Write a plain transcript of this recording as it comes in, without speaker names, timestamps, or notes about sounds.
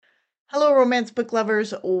Hello, romance book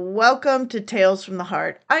lovers. Welcome to Tales from the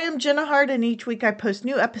Heart. I am Jenna Hart, and each week I post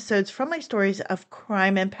new episodes from my stories of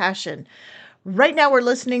crime and passion. Right now, we're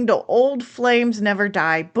listening to Old Flames Never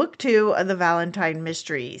Die, Book 2 of the Valentine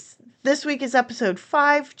Mysteries. This week is episode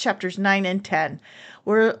 5, chapters 9 and 10,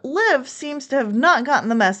 where Liv seems to have not gotten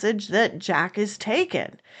the message that Jack is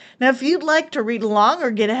taken. Now, if you'd like to read along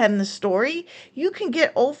or get ahead in the story, you can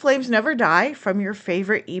get Old Flames Never Die from your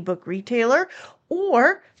favorite ebook retailer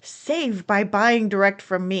or save by buying direct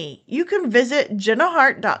from me. You can visit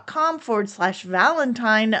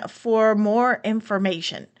jennahart.com/Valentine for more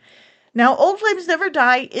information. Now, Old Flames Never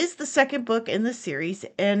Die is the second book in the series,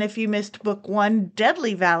 and if you missed book 1,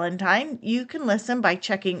 Deadly Valentine, you can listen by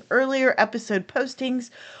checking earlier episode postings,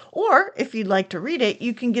 or if you'd like to read it,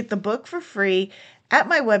 you can get the book for free at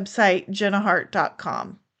my website,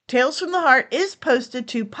 jennahart.com. Tales from the Heart is posted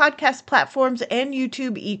to podcast platforms and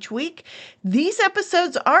YouTube each week. These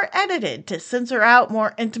episodes are edited to censor out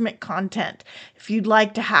more intimate content. If you'd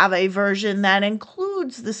like to have a version that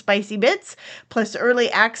includes the spicy bits, plus early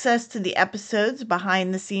access to the episodes,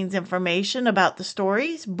 behind the scenes information about the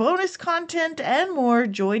stories, bonus content, and more,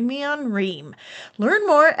 join me on Ream. Learn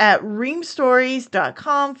more at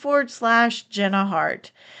reamstories.com/Jenna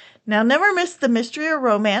Hart. Now, never miss the mystery or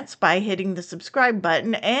romance by hitting the subscribe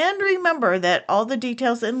button, and remember that all the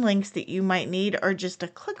details and links that you might need are just a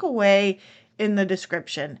click away in the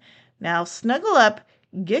description. Now, snuggle up,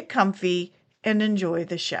 get comfy, and enjoy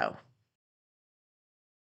the show.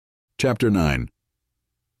 Chapter 9.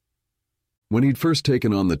 When he'd first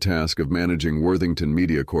taken on the task of managing Worthington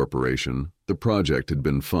Media Corporation, the project had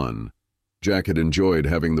been fun. Jack had enjoyed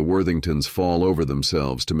having the Worthingtons fall over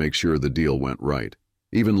themselves to make sure the deal went right.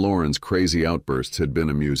 Even Lauren's crazy outbursts had been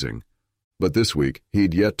amusing. But this week,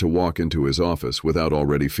 he'd yet to walk into his office without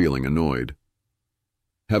already feeling annoyed.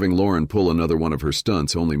 Having Lauren pull another one of her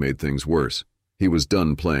stunts only made things worse. He was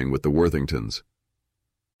done playing with the Worthingtons.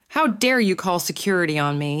 How dare you call security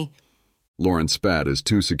on me? Lauren spat as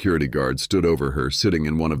 2 security guards stood over her, sitting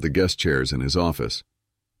in one of the guest chairs in his office.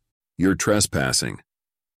 You're trespassing.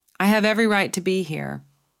 I have every right to be here.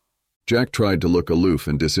 Jack tried to look aloof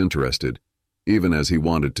and disinterested, even as he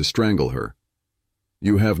wanted to strangle her.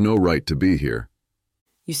 You have no right to be here.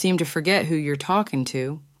 You seem to forget who you're talking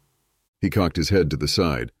to. He cocked his head to the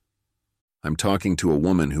side. I'm talking to a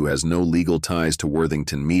woman who has no legal ties to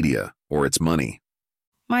Worthington Media or its money.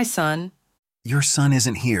 My son. Your son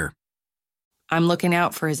isn't here. I'm looking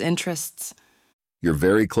out for his interests. You're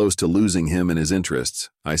very close to losing him and his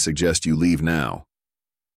interests. I suggest you leave now.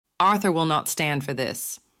 Arthur will not stand for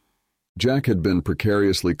this. Jack had been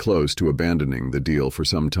precariously close to abandoning the deal for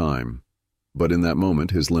some time, but in that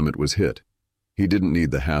moment his limit was hit. He didn't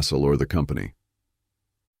need the hassle or the company.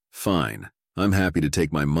 Fine. I'm happy to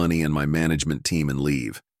take my money and my management team and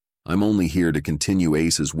leave. I'm only here to continue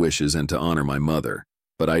Ace's wishes and to honor my mother,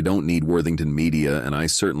 but I don't need Worthington Media, and I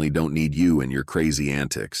certainly don't need you and your crazy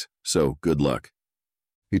antics. So, good luck.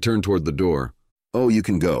 He turned toward the door. Oh, you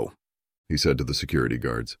can go, he said to the security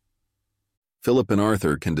guards. Philip and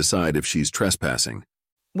Arthur can decide if she's trespassing.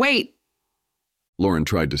 Wait! Lauren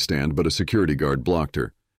tried to stand, but a security guard blocked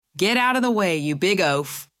her. Get out of the way, you big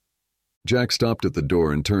oaf. Jack stopped at the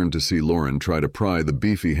door and turned to see Lauren try to pry the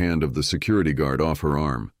beefy hand of the security guard off her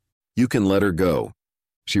arm. You can let her go.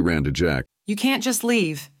 She ran to Jack. You can't just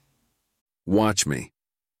leave. Watch me.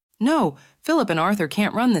 No, Philip and Arthur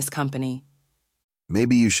can't run this company.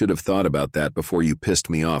 Maybe you should have thought about that before you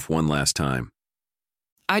pissed me off one last time.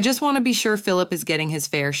 I just want to be sure Philip is getting his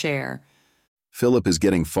fair share. Philip is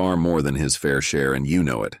getting far more than his fair share, and you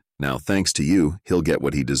know it. Now, thanks to you, he'll get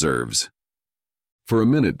what he deserves. For a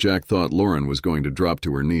minute, Jack thought Lauren was going to drop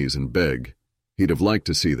to her knees and beg. He'd have liked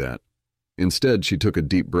to see that. Instead, she took a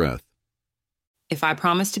deep breath. If I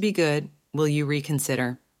promise to be good, will you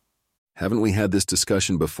reconsider? Haven't we had this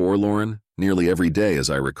discussion before, Lauren? Nearly every day, as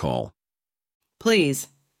I recall. Please.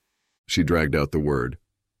 She dragged out the word.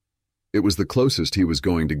 It was the closest he was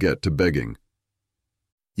going to get to begging.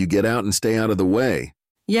 You get out and stay out of the way.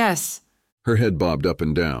 Yes. Her head bobbed up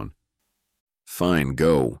and down. Fine,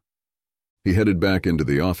 go. He headed back into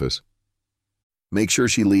the office. Make sure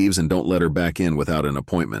she leaves and don't let her back in without an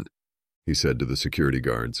appointment, he said to the security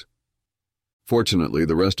guards. Fortunately,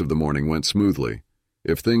 the rest of the morning went smoothly.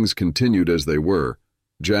 If things continued as they were,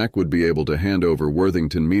 Jack would be able to hand over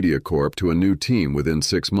Worthington Media Corp to a new team within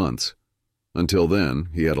 6 months. Until then,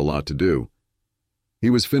 he had a lot to do. He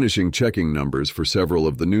was finishing checking numbers for several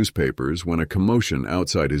of the newspapers when a commotion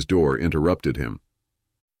outside his door interrupted him.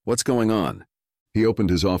 What's going on? He opened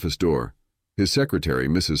his office door. His secretary,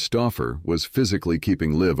 Mrs. Stauffer, was physically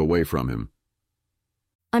keeping Liv away from him.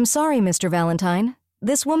 I'm sorry, Mr. Valentine,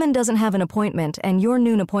 This woman doesn't have an appointment, and your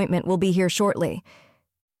noon appointment will be here shortly.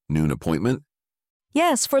 Noon appointment?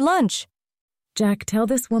 Yes, for lunch. Jack, tell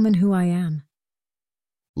this woman who I am.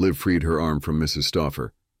 Liv freed her arm from Mrs.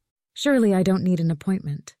 Stauffer. Surely I don't need an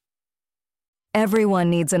appointment. Everyone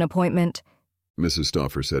needs an appointment. Mrs.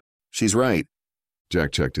 Stauffer said. She's right.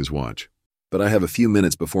 Jack checked his watch. But I have a few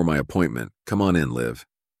minutes before my appointment. Come on in, Liv.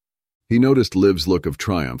 He noticed Liv's look of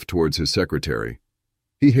triumph towards his secretary.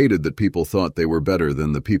 He hated that people thought they were better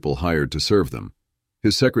than the people hired to serve them.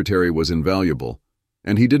 His secretary was invaluable,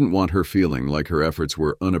 and he didn't want her feeling like her efforts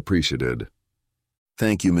were unappreciated.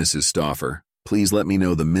 Thank you, Mrs. Stauffer. Please let me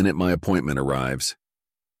know the minute my appointment arrives.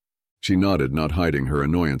 She nodded, not hiding her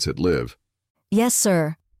annoyance at Liv. Yes,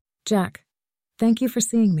 sir. Jack, thank you for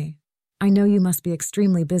seeing me. I know you must be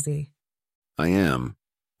extremely busy. I am.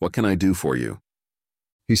 What can I do for you?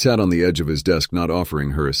 He sat on the edge of his desk, not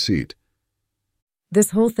offering her a seat.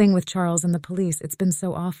 This whole thing with Charles and the police, it's been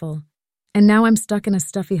so awful. And now I'm stuck in a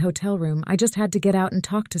stuffy hotel room. I just had to get out and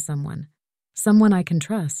talk to someone. Someone I can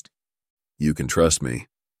trust. You can trust me.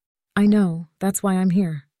 I know. That's why I'm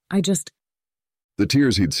here. The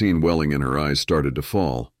tears he'd seen welling in her eyes started to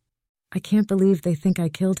fall. I can't believe they think I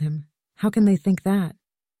killed him. How can they think that?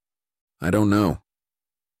 I don't know.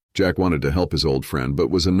 Jack wanted to help his old friend, but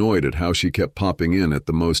was annoyed at how she kept popping in at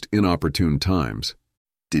the most inopportune times.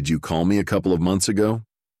 Did you call me a couple of months ago?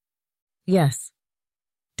 Yes.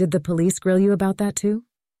 Did the police grill you about that too?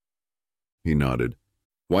 He nodded.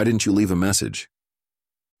 Why didn't you leave a message?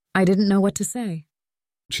 I didn't know what to say.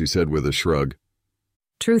 She said with a shrug.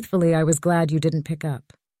 Truthfully, I was glad you didn't pick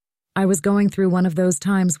up. I was going through one of those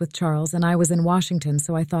times with Charles, and I was in Washington,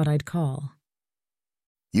 so I thought I'd call.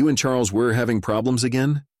 You and Charles were having problems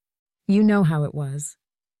again? You know how it was.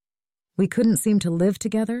 We couldn't seem to live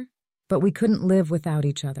together, but we couldn't live without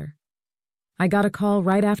each other. I got a call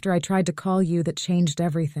right after I tried to call you that changed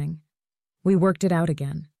everything. We worked it out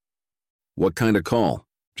again. What kind of call?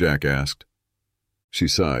 Jack asked. She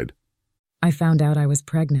sighed. I found out I was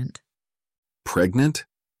pregnant. Pregnant?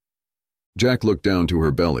 Jack looked down to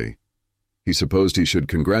her belly. He supposed he should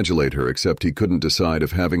congratulate her, except he couldn't decide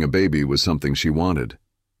if having a baby was something she wanted.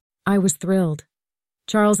 I was thrilled.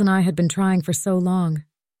 Charles and I had been trying for so long,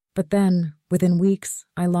 but then, within weeks,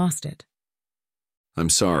 I lost it. I'm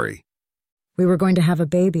sorry. We were going to have a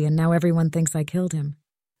baby, and now everyone thinks I killed him.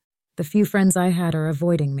 The few friends I had are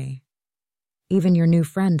avoiding me. Even your new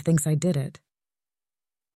friend thinks I did it.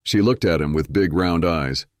 She looked at him with big round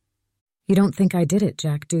eyes. You don't think I did it,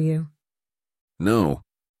 Jack, do you? No.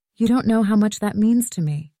 You don't know how much that means to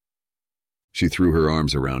me. She threw her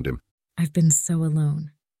arms around him. I've been so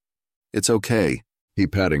alone. It's okay. He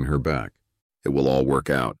patting her back. It will all work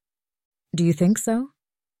out. Do you think so?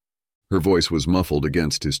 Her voice was muffled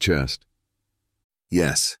against his chest.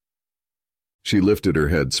 Yes. She lifted her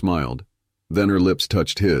head, smiled. Then her lips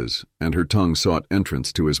touched his, and her tongue sought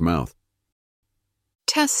entrance to his mouth.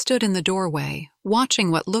 Tess stood in the doorway,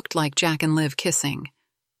 watching what looked like Jack and Liv kissing.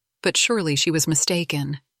 But surely she was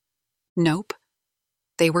mistaken. Nope.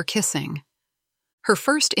 They were kissing. Her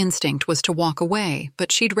first instinct was to walk away,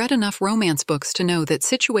 but she'd read enough romance books to know that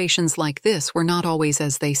situations like this were not always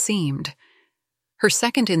as they seemed. Her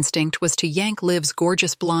second instinct was to yank Liv's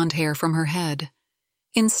gorgeous blonde hair from her head.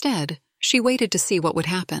 Instead, she waited to see what would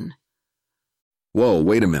happen. Whoa,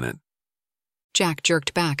 wait a minute. Jack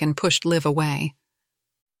jerked back and pushed Liv away.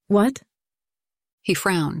 What? He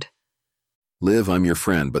frowned. Liv, I'm your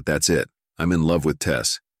friend, but that's it. I'm in love with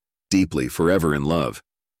Tess. Deeply, forever in love.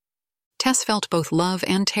 Tess felt both love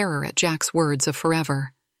and terror at Jack's words of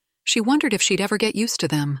forever. She wondered if she'd ever get used to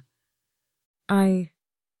them.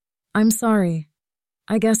 I'm sorry.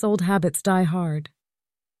 I guess old habits die hard.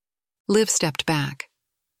 Liv stepped back.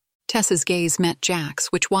 Tess's gaze met Jack's,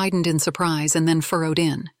 which widened in surprise and then furrowed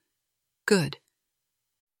in. Good.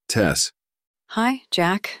 Tess. Hi,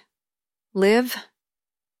 Jack. Liv?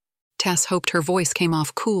 Tess hoped her voice came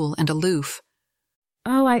off cool and aloof.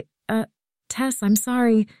 Oh, Tess, I'm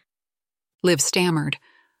sorry. Liv stammered,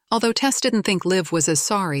 although Tess didn't think Liv was as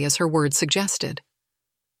sorry as her words suggested.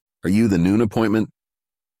 Are you the noon appointment?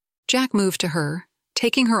 Jack moved to her,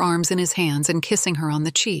 taking her arms in his hands and kissing her on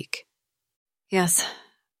the cheek. Yes.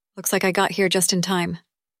 Looks like I got here just in time.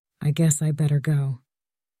 I guess I better go.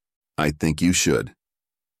 I think you should.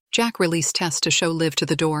 Jack released Tess to show Liv to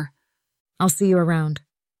the door. I'll see you around.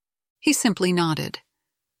 He simply nodded.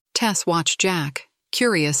 Tess watched Jack,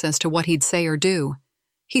 curious as to what he'd say or do.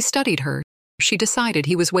 He studied her. She decided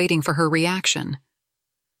he was waiting for her reaction.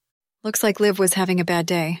 Looks like Liv was having a bad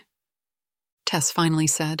day. Tess finally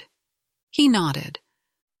said. He nodded.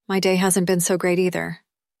 My day hasn't been so great either.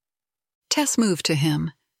 Tess moved to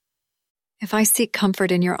him. If I seek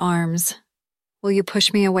comfort in your arms, will you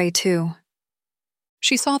push me away too?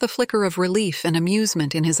 She saw the flicker of relief and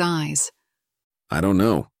amusement in his eyes. I don't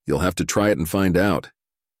know. You'll have to try it and find out.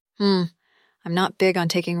 I'm not big on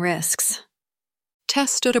taking risks.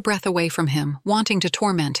 Tess stood a breath away from him, wanting to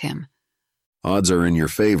torment him. Odds are in your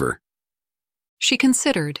favor. She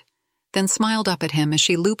considered, then smiled up at him as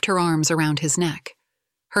she looped her arms around his neck.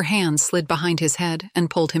 Her hands slid behind his head and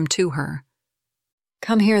pulled him to her.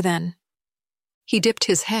 Come here then. He dipped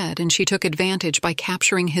his head and she took advantage by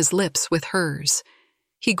capturing his lips with hers.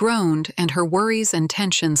 He groaned and her worries and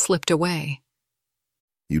tension slipped away.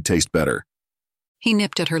 You taste better. He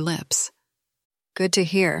nipped at her lips. Good to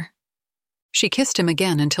hear. She kissed him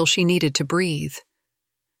again until she needed to breathe.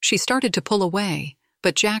 She started to pull away,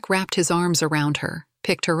 but Jack wrapped his arms around her,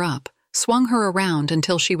 picked her up, swung her around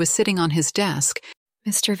until she was sitting on his desk.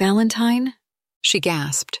 Mr. Valentine? She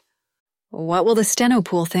gasped. What will the steno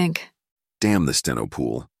pool think? Damn the steno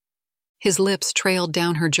pool. His lips trailed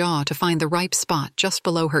down her jaw to find the ripe spot just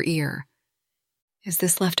below her ear. Is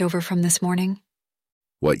this left over from this morning?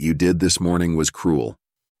 What you did this morning was cruel.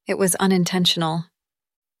 It was unintentional.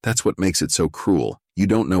 That's what makes it so cruel. You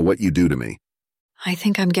don't know what you do to me. I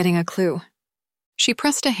think I'm getting a clue. She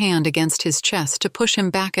pressed a hand against his chest to push him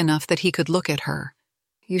back enough that he could look at her.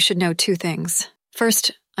 You should know 2 things.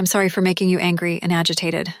 First, I'm sorry for making you angry and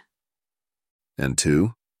agitated. And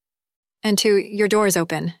 2? And 2, your door is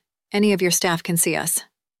open. Any of your staff can see us.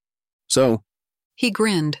 So? He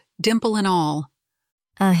grinned, dimple and all.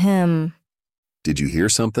 Ahem. Did you hear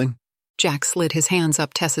something? Jack slid his hands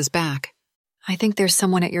up Tess's back. I think there's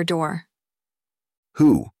someone at your door.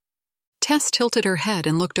 Who? Tess tilted her head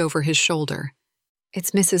and looked over his shoulder.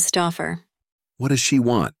 It's Mrs. Stauffer. What does she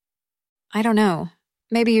want? I don't know.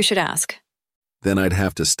 Maybe you should ask. Then I'd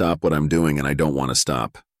have to stop what I'm doing and I don't want to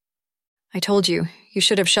stop. I told you, you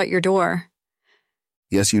should have shut your door.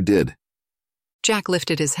 Yes, you did. Jack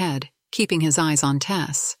lifted his head, keeping his eyes on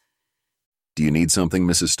Tess. Do you need something,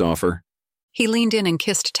 Mrs. Stauffer? He leaned in and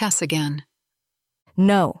kissed Tess again.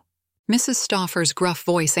 No. Mrs. Stauffer's gruff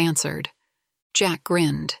voice answered. Jack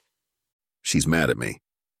grinned. She's mad at me.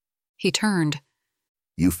 He turned.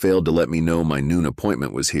 You failed to let me know my noon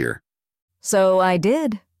appointment was here. So I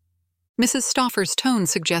did. Mrs. Stauffer's tone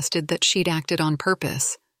suggested that she'd acted on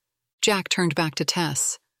purpose. Jack turned back to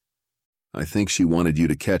Tess. I think she wanted you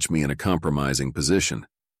to catch me in a compromising position.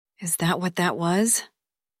 Is that what that was?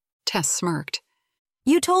 Tess smirked.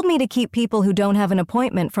 You told me to keep people who don't have an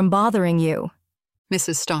appointment from bothering you.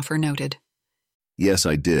 Mrs. Stauffer noted. Yes,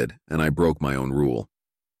 I did, and I broke my own rule.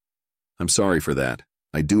 I'm sorry for that.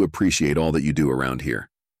 I do appreciate all that you do around here.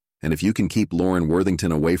 And if you can keep Lauren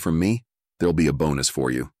Worthington away from me, there'll be a bonus for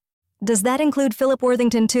you. Does that include Philip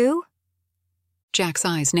Worthington too? Jack's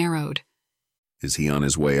eyes narrowed. Is he on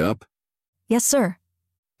his way up? Yes, sir.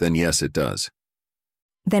 Then yes, it does.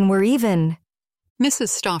 Then we're even. Mrs.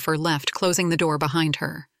 Stauffer left, closing the door behind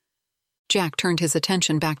her. Jack turned his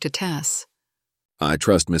attention back to Tess. I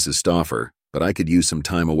trust Mrs. Stauffer, but I could use some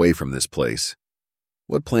time away from this place.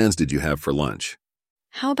 What plans did you have for lunch?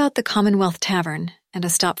 How about the Commonwealth Tavern and a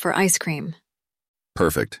stop for ice cream?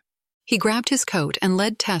 Perfect. He grabbed his coat and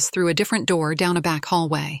led Tess through a different door down a back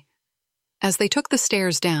hallway. As they took the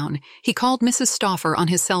stairs down, he called Mrs. Stauffer on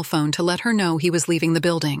his cell phone to let her know he was leaving the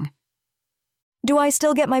building. Do I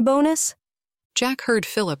still get my bonus? Jack heard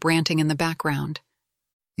Philip ranting in the background.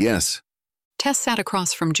 Yes. Tess sat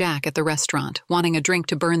across from Jack at the restaurant, wanting a drink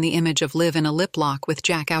to burn the image of Liv in a lip lock with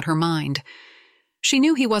Jack out her mind. She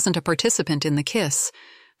knew he wasn't a participant in the kiss,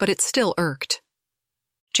 but it still irked.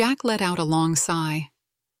 Jack let out a long sigh.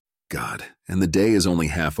 God, and the day is only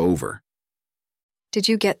half over. Did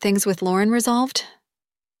you get things with Lauren resolved?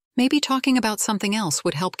 Maybe talking about something else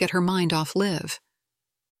would help get her mind off Liv.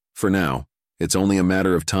 For now, it's only a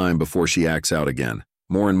matter of time before she acts out again.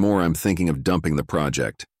 More and more I'm thinking of dumping the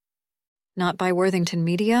project. Not by Worthington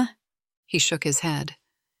Media? He shook his head.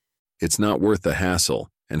 It's not worth the hassle,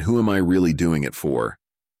 and who am I really doing it for?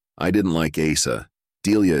 I didn't like Asa.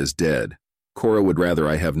 Delia is dead. Cora would rather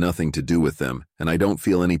I have nothing to do with them, and I don't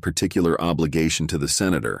feel any particular obligation to the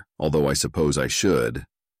senator, although I suppose I should.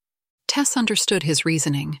 Tess understood his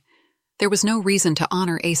reasoning. There was no reason to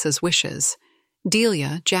honor Asa's wishes.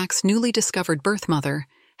 Delia, Jack's newly discovered birth mother,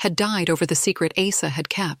 had died over the secret Asa had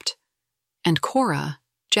kept. And Cora,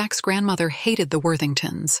 Jack's grandmother, hated the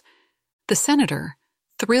Worthingtons. The senator,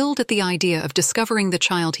 thrilled at the idea of discovering the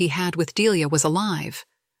child he had with Delia was alive,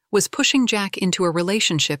 was pushing Jack into a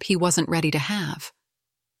relationship he wasn't ready to have.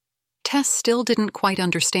 Tess still didn't quite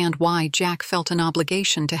understand why Jack felt an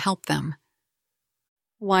obligation to help them.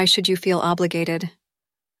 Why should you feel obligated?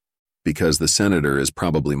 Because the senator is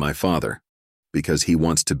probably my father. because he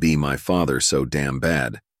wants to be my father so damn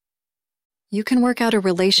bad. You can work out a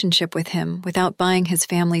relationship with him without buying his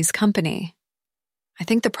family's company. I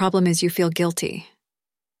think the problem is you feel guilty.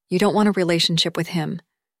 You don't want a relationship with him,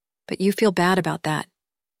 but you feel bad about that.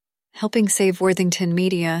 Helping save Worthington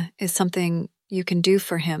Media is something you can do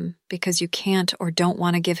for him because you can't or don't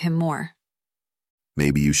want to give him more.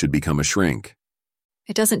 Maybe you should become a shrink.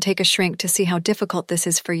 It doesn't take a shrink to see how difficult this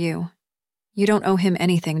is for you. You don't owe him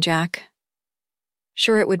anything, Jack.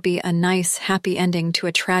 Sure, it would be a nice, happy ending to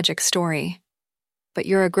a tragic story, but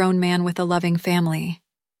you're a grown man with a loving family.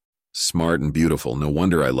 Smart and beautiful, no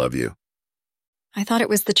wonder I love you. I thought it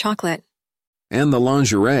was the chocolate. And the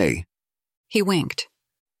lingerie. He winked.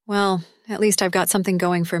 Well, at least I've got something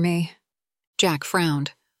going for me. Jack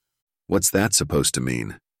frowned. What's that supposed to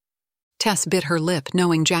mean? Tess bit her lip,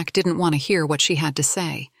 knowing Jack didn't want to hear what she had to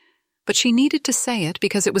say. But she needed to say it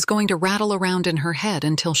because it was going to rattle around in her head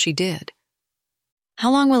until she did.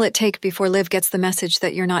 How long will it take before Liv gets the message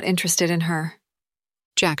that you're not interested in her?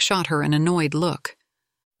 Jack shot her an annoyed look.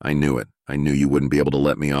 I knew it. I knew you wouldn't be able to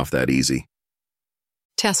let me off that easy.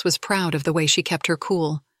 Tess was proud of the way she kept her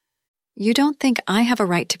cool. You don't think I have a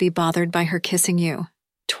right to be bothered by her kissing you?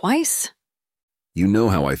 Twice? You know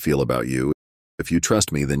how I feel about you. If you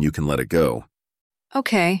trust me, then you can let it go.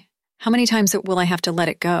 Okay. How many times will I have to let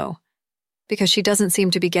it go? Because she doesn't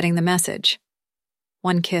seem to be getting the message.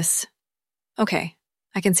 One kiss. Okay,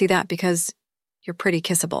 I can see that because you're pretty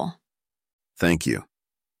kissable. Thank you.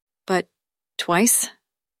 But twice?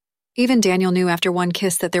 Even Daniel knew after one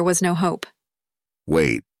kiss that there was no hope.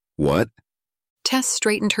 Wait, what? Tess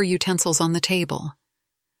straightened her utensils on the table.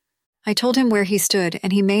 I told him where he stood,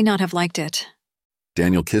 and he may not have liked it.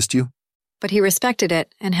 Daniel kissed you? But he respected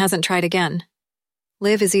it and hasn't tried again.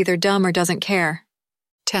 Liv is either dumb or doesn't care.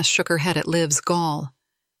 Tess shook her head at Liv's gall.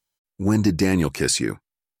 When did Daniel kiss you?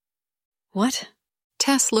 What?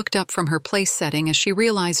 Tess looked up from her place setting as she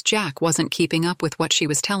realized Jack wasn't keeping up with what she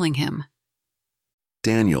was telling him.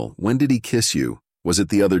 Daniel, when did he kiss you? Was it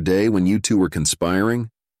the other day when you two were conspiring?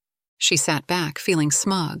 She sat back, feeling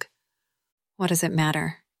smug. What does it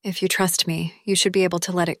matter? If you trust me, you should be able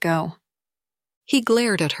to let it go. He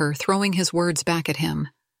glared at her, throwing his words back at him.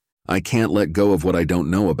 I can't let go of what I don't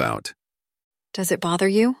know about. Does it bother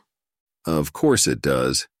you? Of course it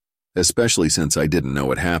does. Especially since I didn't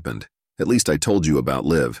know it happened. At least I told you about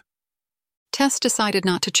Liv. Tess decided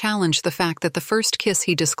not to challenge the fact that the first kiss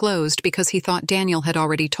he disclosed because he thought Daniel had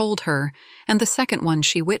already told her, and the second one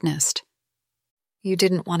she witnessed. You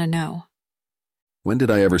didn't want to know. When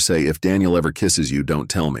did I ever say, if Daniel ever kisses you, don't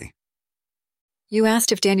tell me? You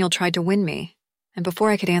asked if Daniel tried to win me, and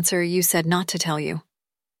before I could answer, you said not to tell you.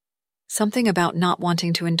 Something about not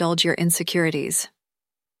wanting to indulge your insecurities.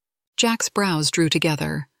 Jack's brows drew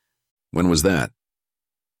together. When was that?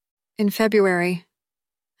 In February.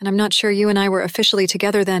 And I'm not sure you and I were officially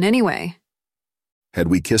together then anyway. Had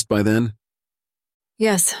we kissed by then?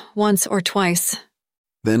 Yes, once or twice.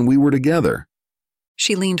 Then we were together.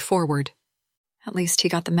 She leaned forward. At least he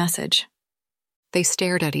got the message. They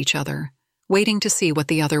stared at each other, waiting to see what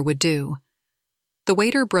the other would do. The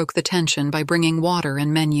waiter broke the tension by bringing water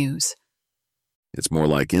and menus. It's more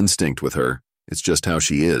like instinct with her. It's just how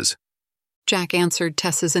she is. Jack answered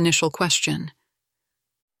Tess's initial question.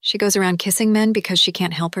 She goes around kissing men because she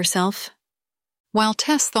can't help herself? While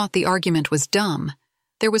Tess thought the argument was dumb,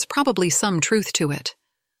 there was probably some truth to it.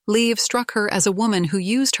 Liv struck her as a woman who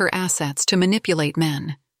used her assets to manipulate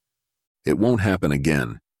men. It won't happen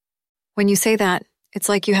again. When you say that, it's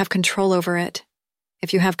like you have control over it.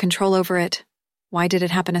 If you have control over it, why did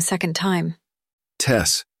it happen a second time?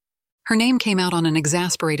 Tess. Her name came out on an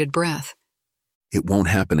exasperated breath. It won't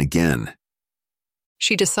happen again.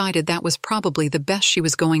 She decided that was probably the best she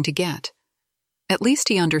was going to get. At least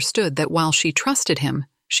he understood that while she trusted him,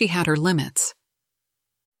 she had her limits.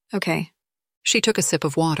 Okay. She took a sip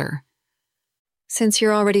of water. Since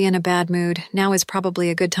you're already in a bad mood, now is probably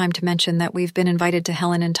a good time to mention that we've been invited to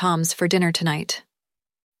Helen and Tom's for dinner tonight.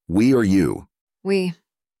 We or you? We.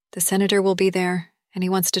 The senator will be there, and he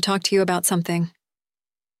wants to talk to you about something.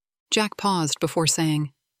 Jack paused before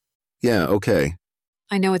saying, Yeah, okay.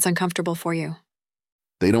 I know it's uncomfortable for you.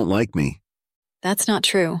 They don't like me. That's not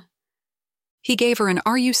true. He gave her an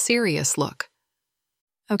 "Are you serious?" look.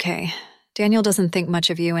 Okay, Daniel doesn't think much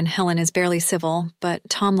of you and Helen is barely civil, but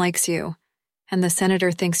Tom likes you, and the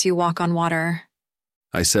senator thinks you walk on water.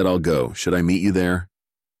 I said I'll go. Should I meet you there?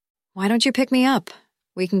 Why don't you pick me up?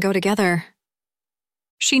 We can go together.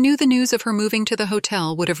 She knew the news of her moving to the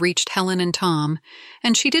hotel would have reached Helen and Tom,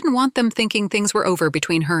 and she didn't want them thinking things were over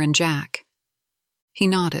between her and Jack. He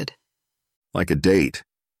nodded. Like a date.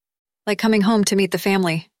 Like coming home to meet the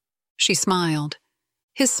family. She smiled.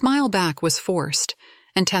 His smile back was forced,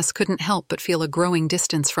 and Tess couldn't help but feel a growing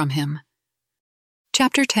distance from him.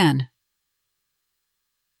 Chapter 10.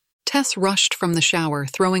 Tess rushed from the shower,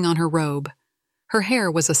 throwing on her robe. Her hair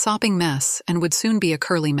was a sopping mess and would soon be a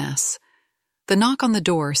curly mess. The knock on the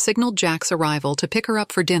door signaled Jack's arrival to pick her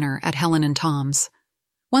up for dinner at Helen and Tom's.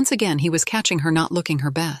 Once again, he was catching her not looking her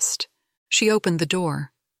best. She opened the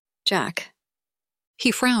door. Jack. He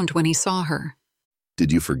frowned when he saw her.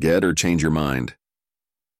 Did you forget or change your mind?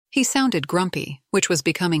 He sounded grumpy, which was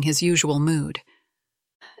becoming his usual mood.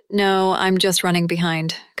 No, I'm just running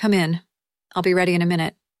behind. Come in. I'll be ready in a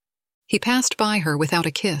minute. He passed by her without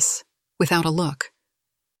a kiss, without a look.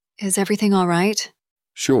 Is everything all right?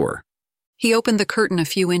 Sure. He opened the curtain a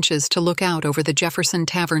few inches to look out over the Jefferson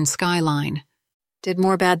Tavern skyline. Did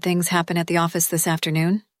more bad things happen at the office this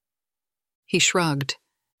afternoon? He shrugged.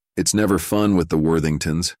 It's never fun with the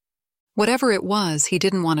Worthingtons. Whatever it was, he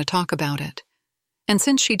didn't want to talk about it. And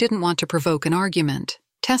since she didn't want to provoke an argument,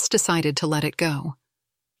 Tess decided to let it go.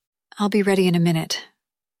 I'll be ready in a minute.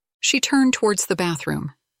 She turned towards the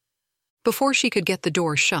bathroom. Before she could get the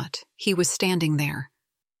door shut, he was standing there.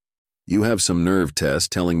 You have some nerve, Tess,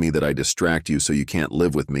 telling me that I distract you so you can't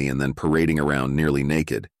live with me and then parading around nearly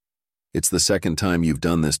naked. It's the second time you've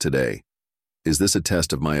done this today. Is this a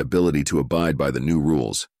test of my ability to abide by the new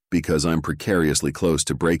rules, because I'm precariously close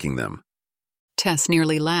to breaking them? Tess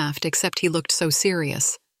nearly laughed, except he looked so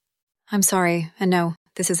serious. I'm sorry, and no,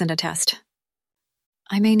 this isn't a test.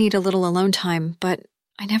 I may need a little alone time, but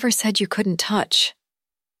I never said you couldn't touch.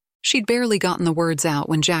 She'd barely gotten the words out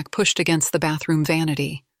when Jack pushed against the bathroom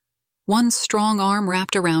vanity. One strong arm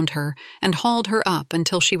wrapped around her and hauled her up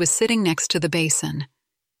until she was sitting next to the basin.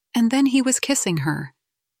 And then he was kissing her.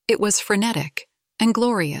 It was frenetic and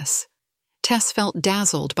glorious. Tess felt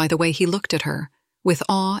dazzled by the way he looked at her, with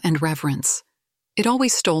awe and reverence. It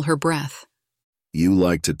always stole her breath. You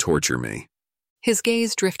like to torture me. His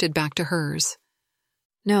gaze drifted back to hers.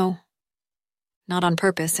 No. Not on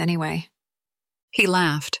purpose, anyway. He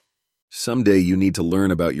laughed. Someday you need to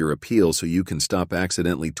learn about your appeal so you can stop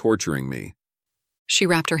accidentally torturing me. She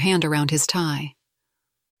wrapped her hand around his tie.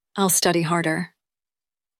 I'll study harder.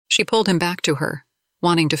 She pulled him back to her,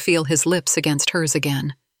 wanting to feel his lips against hers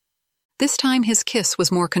again. This time his kiss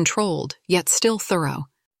was more controlled, yet still thorough.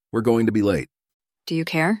 We're going to be late. Do you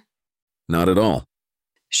care? Not at all.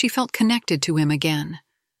 She felt connected to him again.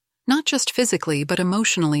 Not just physically, but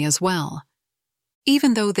emotionally as well.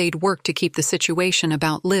 Even though they'd worked to keep the situation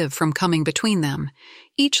about Liv from coming between them,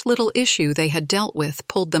 each little issue they had dealt with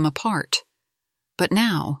pulled them apart. But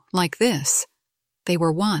now, like this, they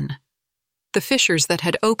were one. The fissures that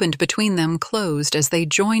had opened between them closed as they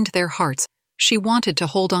joined their hearts. She wanted to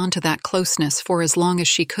hold on to that closeness for as long as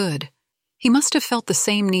she could. He must have felt the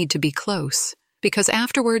same need to be close, because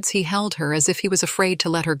afterwards he held her as if he was afraid to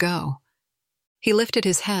let her go. He lifted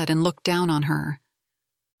his head and looked down on her.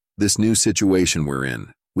 This new situation we're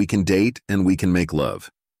in, we can date and we can make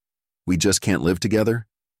love. We just can't live together?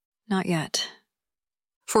 Not yet.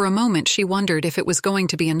 For a moment she wondered if it was going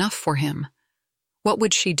to be enough for him. What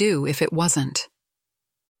would she do if it wasn't?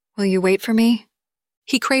 Will you wait for me?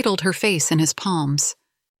 He cradled her face in his palms.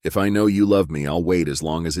 If I know you love me, I'll wait as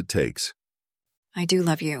long as it takes. I do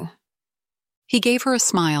love you. He gave her a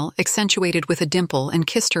smile, accentuated with a dimple, and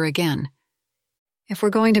kissed her again. If we're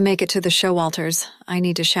going to make it to the Showalters, I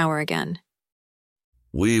need to shower again.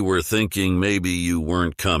 We were thinking maybe you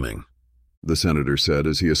weren't coming, the senator said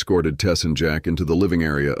as he escorted Tess and Jack into the living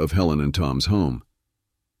area of Helen and Tom's home.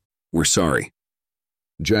 We're sorry.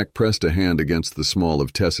 Jack pressed a hand against the small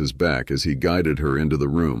of Tess's back as he guided her into the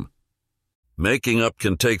room. Making up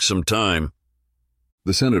can take some time.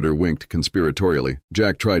 The senator winked conspiratorially.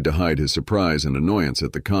 Jack tried to hide his surprise and annoyance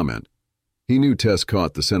at the comment. He knew Tess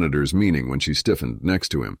caught the senator's meaning when she stiffened next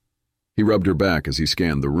to him. He rubbed her back as he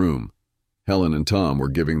scanned the room. Helen and Tom were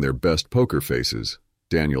giving their best poker faces.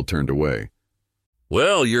 Daniel turned away.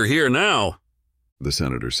 Well, you're here now, the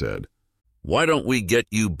senator said. Why don't we get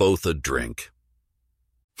you both a drink?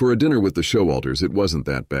 For a dinner with the Showalters, it wasn't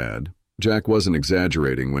that bad. Jack wasn't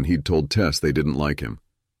exaggerating when he'd told Tess they didn't like him.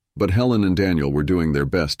 But Helen and Daniel were doing their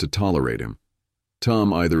best to tolerate him.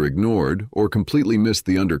 Tom either ignored or completely missed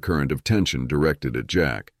the undercurrent of tension directed at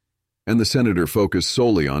Jack, and the senator focused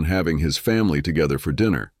solely on having his family together for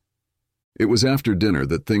dinner. It was after dinner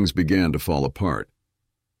that things began to fall apart.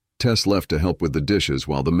 Tess left to help with the dishes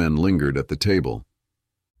while the men lingered at the table.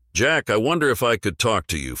 Jack, I wonder if I could talk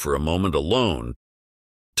to you for a moment alone.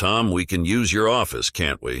 Tom, we can use your office,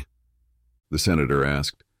 can't we? The senator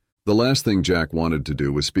asked. The last thing Jack wanted to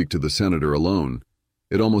do was speak to the senator alone.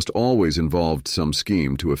 It almost always involved some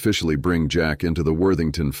scheme to officially bring Jack into the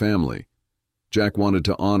Worthington family. Jack wanted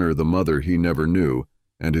to honor the mother he never knew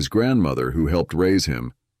and his grandmother who helped raise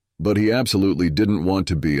him, but he absolutely didn't want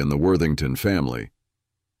to be in the Worthington family.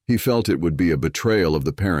 He felt it would be a betrayal of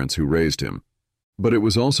the parents who raised him. But it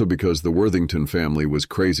was also because the Worthington family was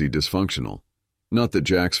crazy dysfunctional. Not that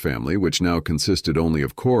Jack's family, which now consisted only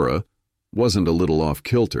of Cora, wasn't a little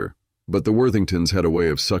off-kilter, but the Worthingtons had a way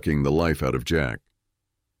of sucking the life out of Jack.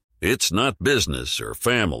 It's not business or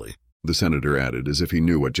family, the senator added, as if he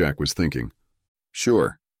knew what Jack was thinking.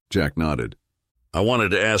 Sure. Jack nodded. I wanted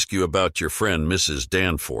to ask you about your friend, Mrs.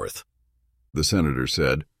 Danforth, the senator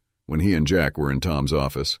said, when he and Jack were in Tom's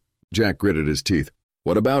office. Jack gritted his teeth.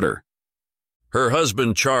 What about her? Her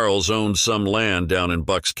husband, Charles, owned some land down in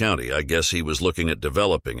Bucks County. I guess he was looking at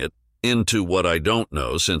developing it into what I don't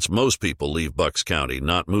know, since most people leave Bucks County,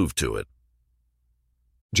 not move to it.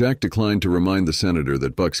 Jack declined to remind the senator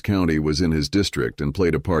that Bucks County was in his district and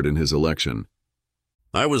played a part in his election.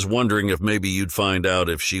 I was wondering if maybe you'd find out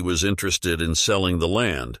if she was interested in selling the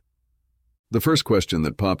land. The first question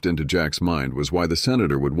that popped into Jack's mind was why the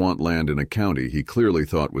senator would want land in a county he clearly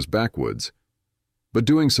thought was backwoods. But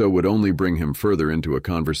doing so would only bring him further into a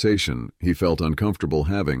conversation he felt uncomfortable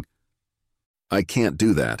having. I can't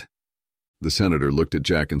do that. The senator looked at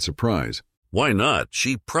Jack in surprise. Why not?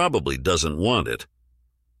 She probably doesn't want it.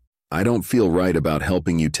 I don't feel right about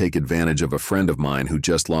helping you take advantage of a friend of mine who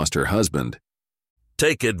just lost her husband.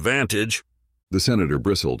 Take advantage? The senator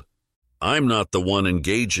bristled. I'm not the one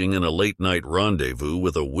engaging in a late-night rendezvous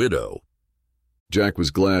with a widow. Jack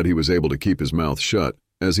was glad he was able to keep his mouth shut,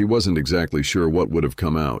 as he wasn't exactly sure what would have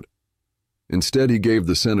come out. Instead, he gave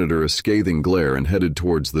the senator a scathing glare and headed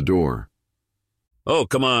towards the door. Oh,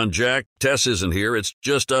 come on, Jack. Tess isn't here. It's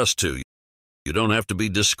just us two. You don't have to be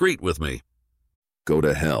discreet with me. Go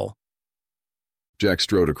to hell. Jack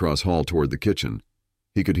strode across hall toward the kitchen.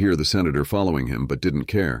 He could hear the senator following him, but didn't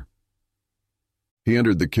care. He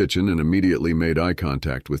entered the kitchen and immediately made eye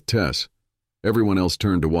contact with Tess. Everyone else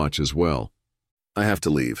turned to watch as well. I have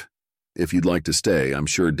to leave. If you'd like to stay, I'm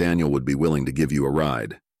sure Daniel would be willing to give you a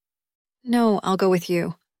ride. No, I'll go with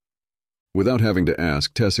you. Without having to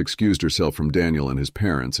ask, Tess excused herself from Daniel and his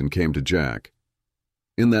parents and came to Jack.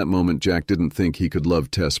 In that moment, Jack didn't think he could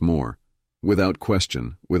love Tess more. Without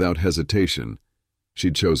question, without hesitation,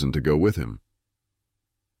 she'd chosen to go with him.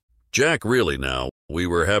 Jack, really now, we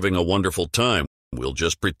were having a wonderful time. We'll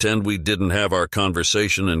just pretend we didn't have our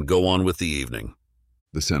conversation and go on with the evening,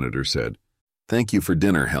 the senator said. Thank you for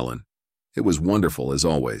dinner, Helen. It was wonderful as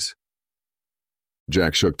always.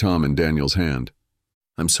 Jack shook Tom and Daniel's hand.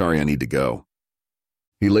 I'm sorry I need to go.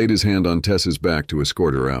 He laid his hand on Tess's back to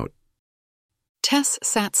escort her out. Tess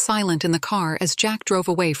sat silent in the car as Jack drove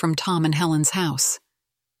away from Tom and Helen's house.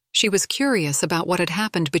 She was curious about what had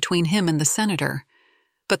happened between him and the senator,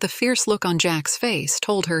 but the fierce look on Jack's face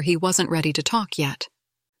told her he wasn't ready to talk yet.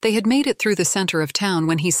 They had made it through the center of town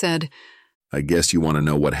when he said, I guess you want to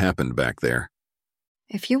know what happened back there.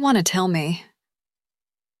 If you want to tell me.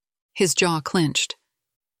 His jaw clenched.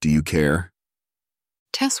 Do you care?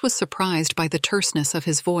 Tess was surprised by the terseness of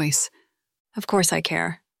his voice. Of course I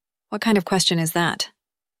care. What kind of question is that?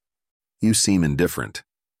 You seem indifferent.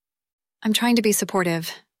 I'm trying to be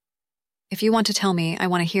supportive. If you want to tell me, I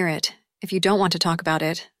want to hear it. If you don't want to talk about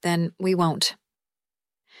it, then we won't.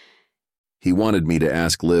 He wanted me to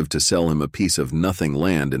ask Liv to sell him a piece of nothing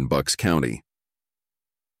land in Bucks County.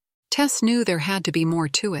 Tess knew there had to be more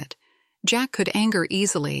to it. Jack could anger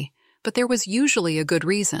easily, but there was usually a good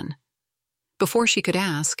reason. Before she could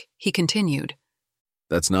ask, he continued.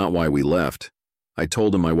 That's not why we left. I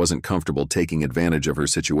told him I wasn't comfortable taking advantage of her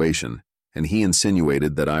situation, and he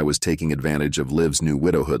insinuated that I was taking advantage of Liv's new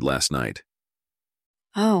widowhood last night.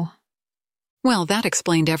 Oh. Well, that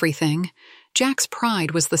explained everything. Jack's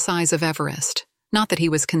pride was the size of Everest. Not that he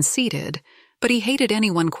was conceited, but he hated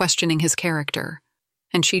anyone questioning his character.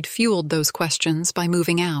 And she'd fueled those questions by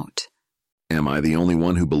moving out. Am I the only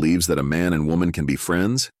one who believes that a man and woman can be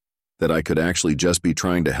friends? That I could actually just be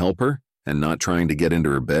trying to help her and not trying to get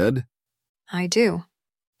into her bed? I do.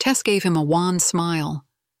 Tess gave him a wan smile.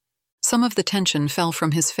 Some of the tension fell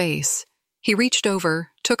from his face. He reached over,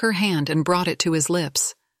 took her hand, and brought it to his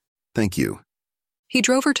lips. Thank you. He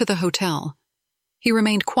drove her to the hotel. He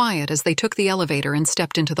remained quiet as they took the elevator and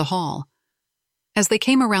stepped into the hall. As they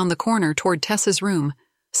came around the corner toward Tess's room,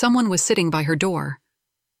 someone was sitting by her door.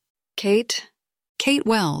 Kate? Kate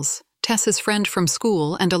Wells, Tess's friend from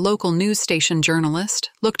school and a local news station journalist,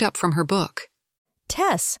 looked up from her book.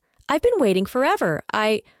 Tess, I've been waiting forever.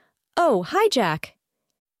 Oh, hi, Jack.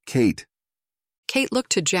 Kate. Kate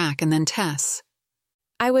looked to Jack and then Tess.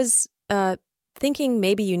 I was, thinking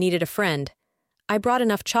maybe you needed a friend. I brought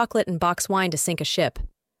enough chocolate and box wine to sink a ship.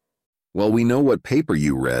 Well, we know what paper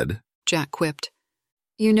you read, Jack quipped.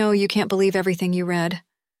 You know you can't believe everything you read.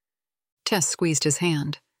 Tess squeezed his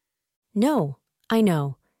hand. No, I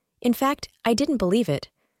know. In fact, I didn't believe it.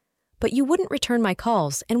 But you wouldn't return my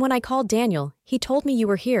calls, and when I called Daniel, he told me you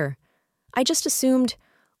were here. I just assumed,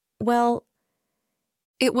 well...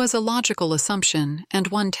 It was a logical assumption, and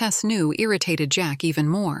one Tess knew irritated Jack even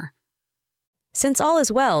more. Since all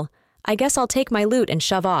is well, I guess I'll take my loot and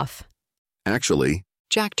shove off. Actually,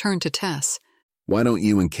 Jack turned to Tess. why don't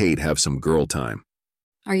you and Kate have some girl time?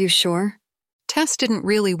 Are you sure? Tess didn't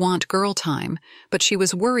really want girl time, but she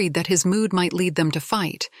was worried that his mood might lead them to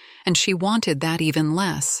fight, and she wanted that even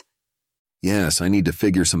less. Yes, I need to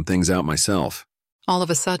figure some things out myself. All of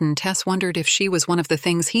a sudden, Tess wondered if she was one of the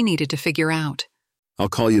things he needed to figure out. I'll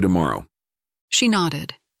call you tomorrow. She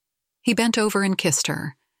nodded. He bent over and kissed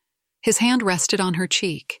her. His hand rested on her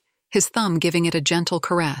cheek, his thumb giving it a gentle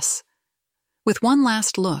caress. With one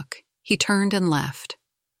last look, he turned and left.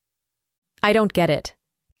 I don't get it,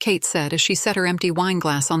 Kate said as she set her empty wine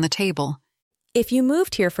glass on the table. If you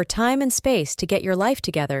moved here for time and space to get your life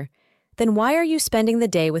together, then why are you spending the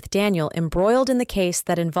day with Daniel embroiled in the case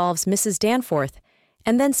that involves Mrs. Danforth,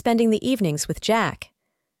 and then spending the evenings with Jack?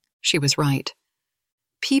 She was right.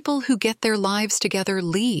 People who get their lives together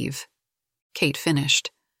leave, Kate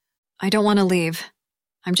finished. I don't want to leave.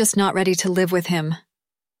 I'm just not ready to live with him.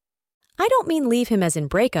 I don't mean leave him as in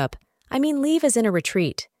breakup. I mean leave as in a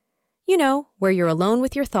retreat. You know, where you're alone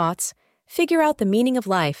with your thoughts, figure out the meaning of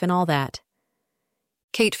life and all that.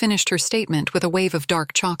 Kate finished her statement with a wave of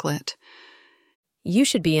dark chocolate. You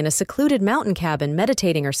should be in a secluded mountain cabin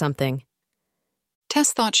meditating or something.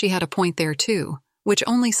 Tess thought she had a point there too, which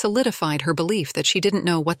only solidified her belief that she didn't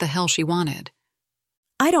know what the hell she wanted.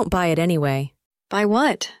 I don't buy it anyway. By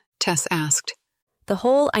what? Tess asked. The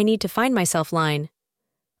whole I need to find myself line.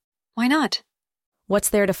 Why not? What's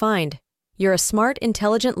there to find? You're a smart,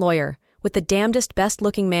 intelligent lawyer with the damnedest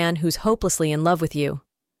best-looking man who's hopelessly in love with you.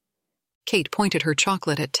 Kate pointed her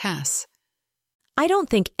chocolate at Tess. I don't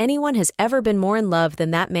think anyone has ever been more in love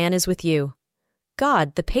than that man is with you.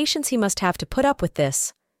 God, the patience he must have to put up with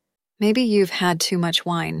this. Maybe you've had too much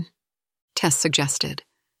wine. Tess suggested.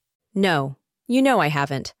 No, you know I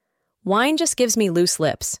haven't. Wine just gives me loose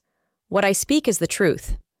lips. What I speak is the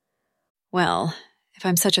truth. Well, if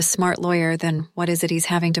I'm such a smart lawyer, then what is it he's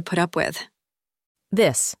having to put up with?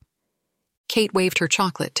 This. Kate waved her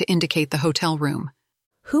chocolate to indicate the hotel room.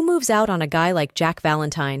 Who moves out on a guy like Jack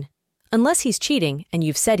Valentine? Unless he's cheating, and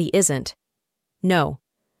you've said he isn't. No.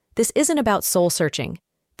 This isn't about soul-searching.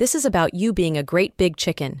 This is about you being a great big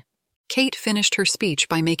chicken. Kate finished her speech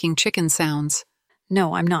by making chicken sounds.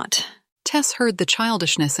 No, I'm not. Tess heard the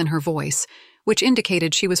childishness in her voice, which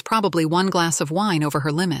indicated she was probably one glass of wine over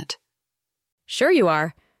her limit. Sure you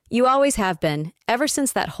are. You always have been, ever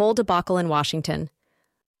since that whole debacle in Washington.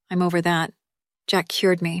 I'm over that. Jack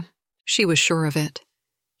cured me. She was sure of it.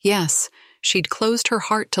 Yes, she'd closed her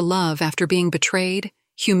heart to love after being betrayed,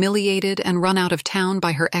 humiliated, and run out of town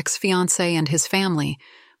by her ex-fiancé and his family,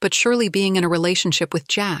 but surely being in a relationship with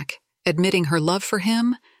Jack, admitting her love for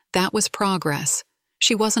him, that was progress.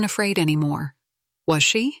 She wasn't afraid anymore. Was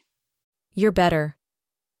she? You're better.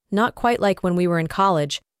 Not quite like when we were in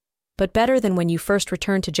college, but better than when you first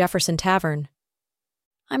returned to Jefferson Tavern.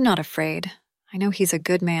 I'm not afraid. I know he's a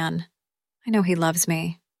good man. I know he loves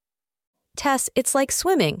me. Tess, it's like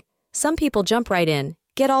swimming. Some people jump right in,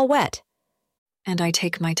 get all wet. And I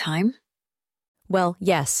take my time? Well,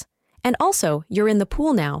 yes. And also, you're in the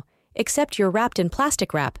pool now, except you're wrapped in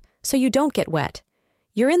plastic wrap, so you don't get wet.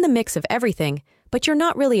 You're in the mix of everything, but you're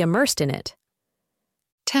not really immersed in it.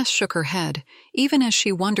 Tess shook her head, even as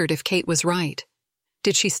she wondered if Kate was right.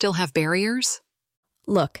 Did she still have barriers?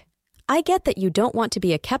 Look, I get that you don't want to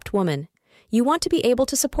be a kept woman. You want to be able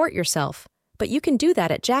to support yourself, but you can do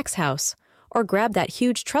that at Jack's house, or grab that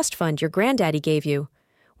huge trust fund your granddaddy gave you.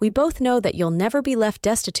 We both know that you'll never be left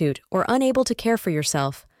destitute or unable to care for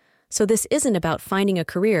yourself, so this isn't about finding a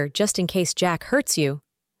career just in case Jack hurts you.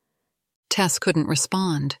 Tess couldn't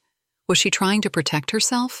respond. Was she trying to protect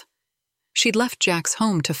herself? She'd left Jack's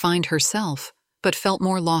home to find herself, but felt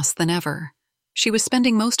more lost than ever. She was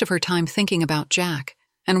spending most of her time thinking about Jack,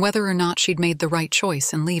 and whether or not she'd made the right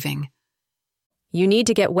choice in leaving. You need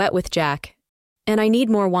to get wet with Jack, and I need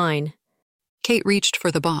more wine. Kate reached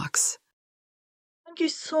for the box. Thank you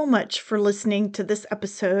so much for listening to this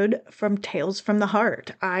episode from Tales from the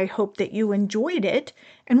Heart. I hope that you enjoyed it,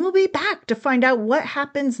 and we'll be back to find out what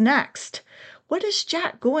happens next. What is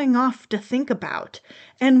Jack going off to think about?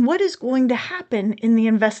 And what is going to happen in the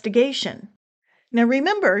investigation? Now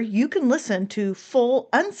remember, you can listen to full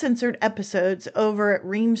uncensored episodes over at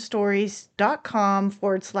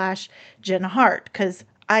reamstories.com/Jenna Hart, because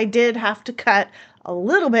I did have to cut a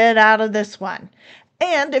little bit out of this one.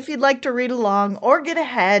 And if you'd like to read along or get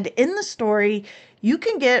ahead in the story, you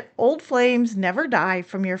can get Old Flames Never Die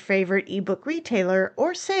from your favorite ebook retailer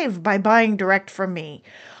or save by buying direct from me.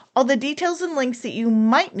 All the details and links that you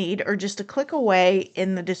might need are just a click away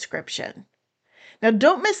in the description. Now,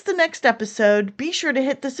 don't miss the next episode. Be sure to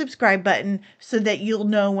hit the subscribe button so that you'll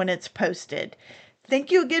know when it's posted.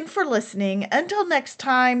 Thank you again for listening. Until next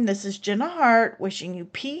time, this is Jenna Hart wishing you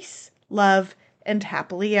peace, love, and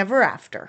happily ever after.